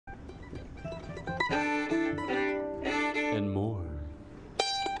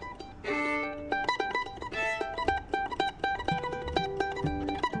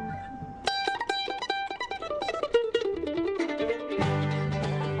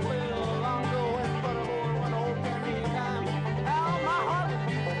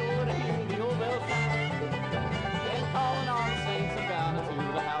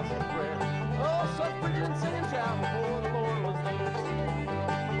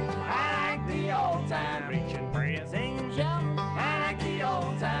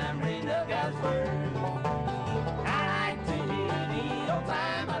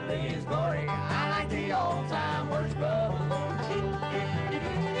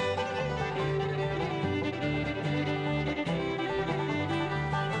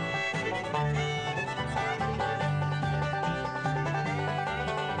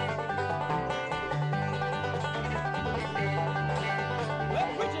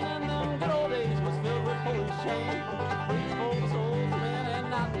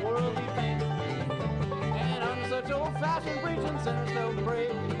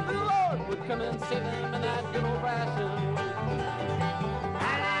say them in that good old-fashioned way.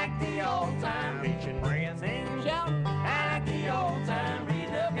 I like the old-time preaching, praying, singing, shouting. I like the old-time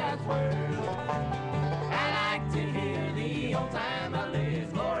reading of God's word. I like to hear the old-time hallelujah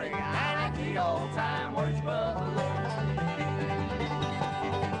glory. I like the old-time worship of the Lord.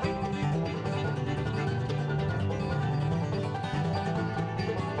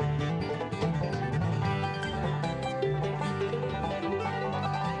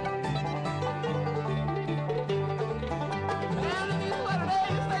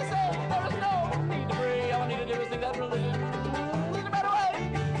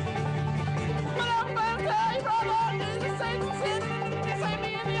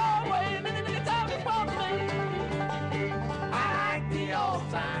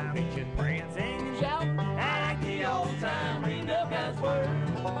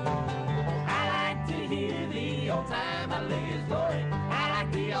 Old-time hallelujah glory. I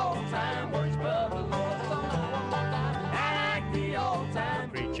like the old-time worship of the Lord. I like the old-time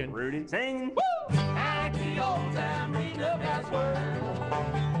preaching, Rudy singing. Woo! I like the old-time reading of God's word.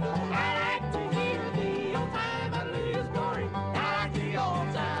 I like to hear the old-time hallelujah glory. I like the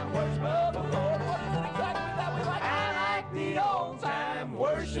old-time worship of the Lord. What is it exactly that we like? I like the old-time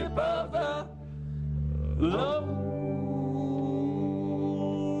worship of the Lord.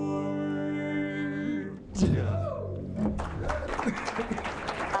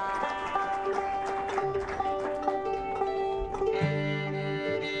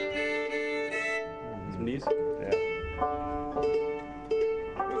 Some knees? Yeah.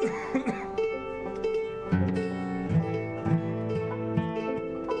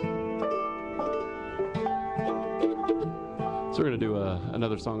 So we're going to do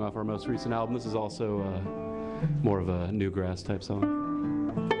another song off our most recent album. This is also more of a Bluegrass type song.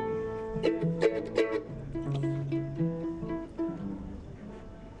 Okay.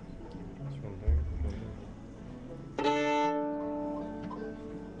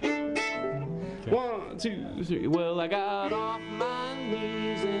 1, 2, 3. Well, I got off my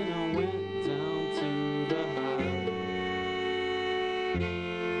knees and I went down to the highway.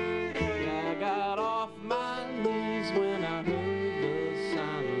 I got off my knees when I heard the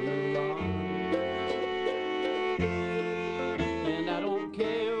sound of the alarm. And I don't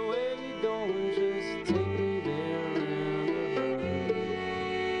care where you're going, just take me there in a hurry.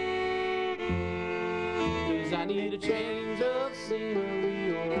 'Cause I need a change of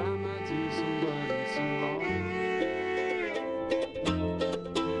scenery, or I might do somebody some wrong.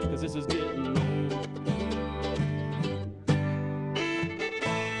 'Cause this is getting old.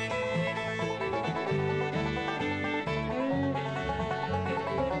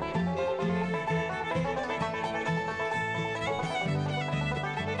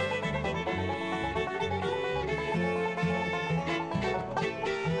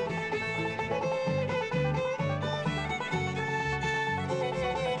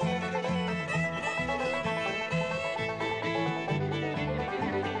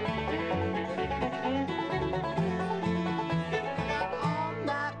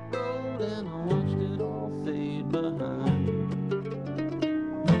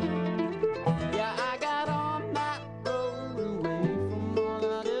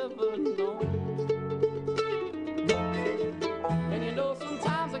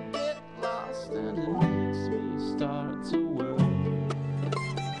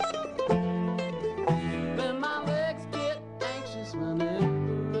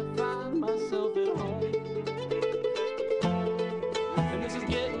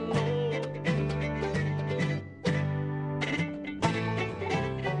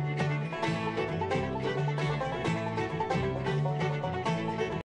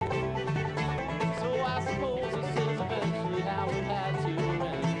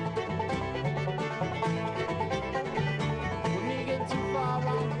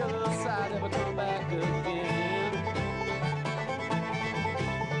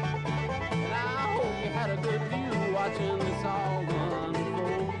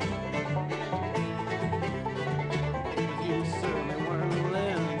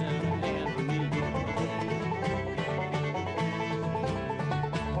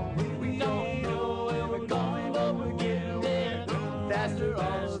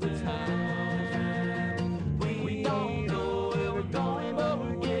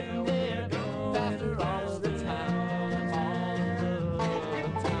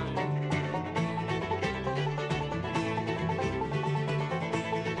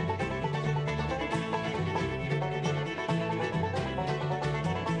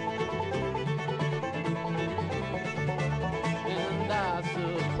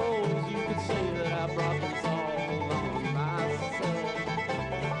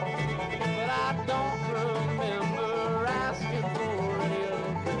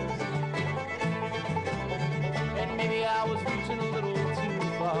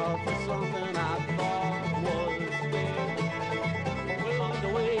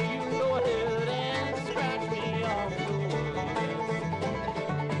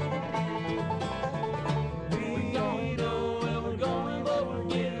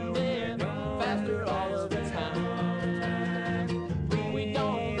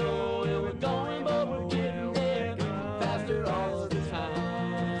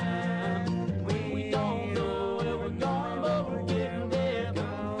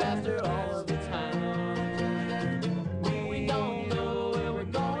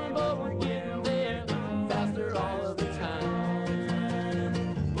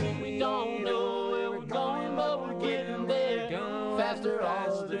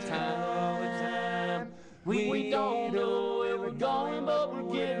 time. We don't know where we're going, but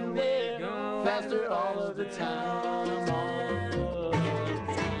we're getting there faster all of the time.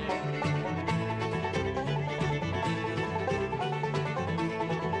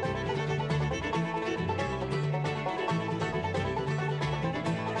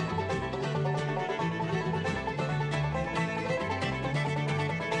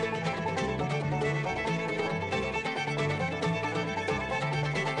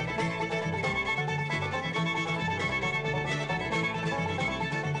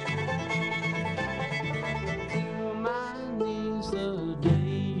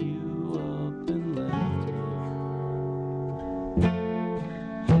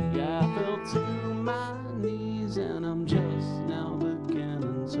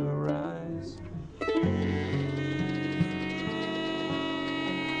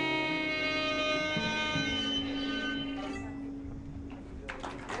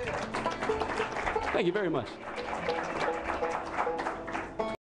 Thank you very much.